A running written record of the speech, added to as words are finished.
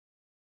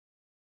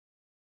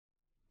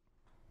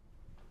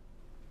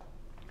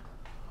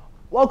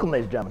Welcome,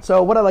 ladies and gentlemen.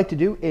 So what I'd like to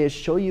do is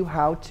show you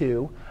how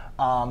to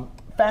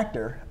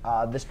factor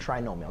this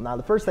trinomial. Now,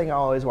 the first thing I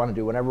always want to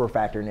do whenever we're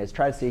factoring is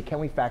try to see, can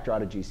we factor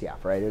out a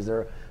GCF, right? Is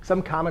there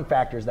some common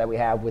factors that we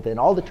have within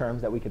all the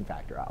terms that we can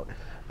factor out?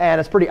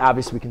 And it's pretty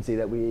obvious we can see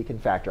that we can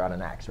factor out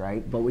an x,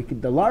 right? But we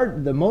could,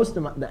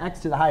 the x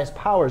to the highest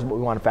power is what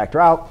we want to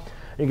factor out.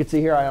 And you can see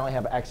here I only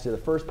have x to the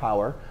first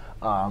power,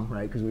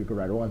 right, because we could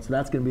write a 1. So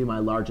that's going to be my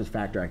largest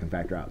factor I can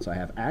factor out. So I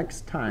have x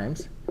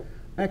times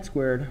x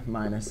squared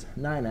minus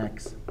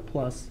 9x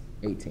plus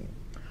 18.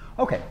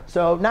 OK,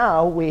 so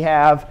now we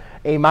have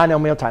a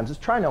monomial times this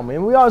trinomial.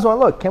 And we always want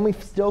to look, can we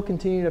still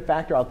continue to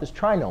factor out this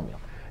trinomial?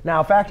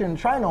 Now, factoring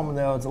the trinomial,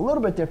 though, is a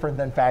little bit different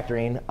than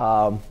factoring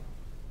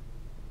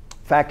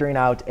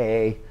out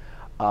a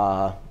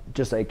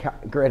just a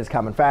greatest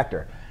common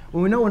factor.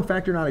 When we know when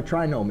factoring out a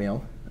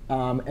trinomial,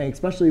 and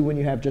especially when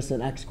you have just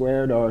an x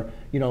squared or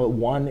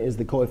 1 is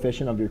the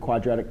coefficient of your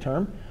quadratic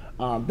term,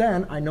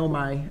 then I know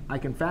I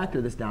can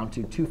factor this down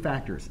to 2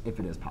 factors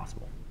if it is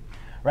possible,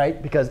 right?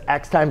 Because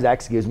x times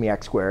x gives me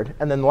x squared.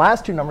 And then the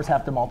last 2 numbers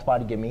have to multiply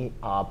to give me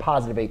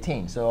positive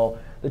 18. So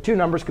the 2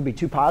 numbers could be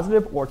 2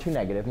 positive or 2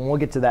 negative, and we'll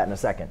get to that in a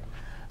second.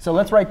 So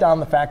let's write down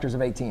the factors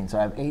of 18. So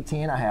I have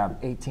 18. I have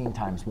 18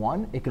 times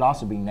 1. It could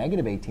also be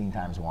negative 18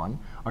 times 1,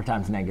 or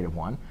times negative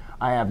 1.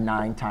 I have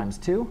 9 times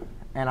 2,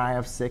 and I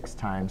have 6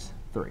 times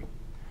 3.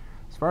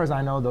 As far as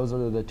I know, those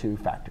are the 2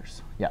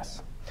 factors.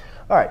 Yes.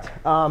 All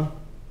right.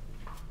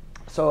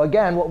 So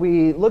again, what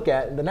we look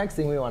at, the next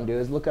thing we want to do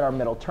is look at our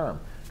middle term.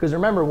 Because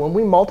remember, when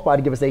we multiply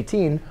to give us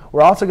 18,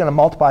 we're also going to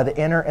multiply the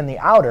inner and the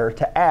outer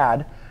to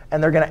add,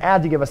 and they're going to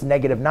add to give us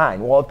negative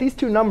 9. Well, if these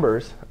 2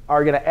 numbers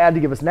are going to add to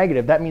give us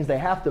negative, that means they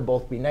have to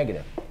both be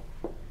negative.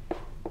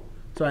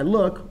 So I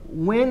look,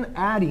 when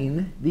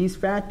adding these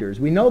factors,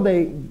 we know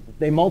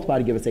they multiply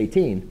to give us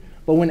 18.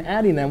 But when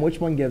adding them,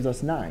 which one gives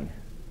us 9?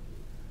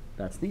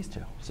 That's these 2.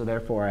 So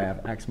therefore, I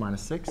have x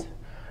minus 6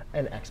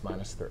 and x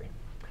minus 3.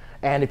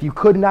 And if you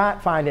could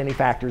not find any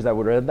factors that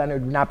would, then it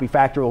would not be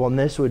factorable, and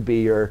this would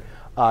be your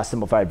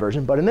simplified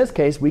version. But in this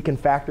case, we can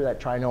factor that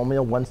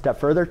trinomial one step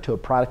further to a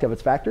product of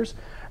its factors.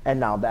 And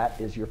now that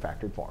is your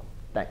factored form.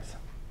 Thanks.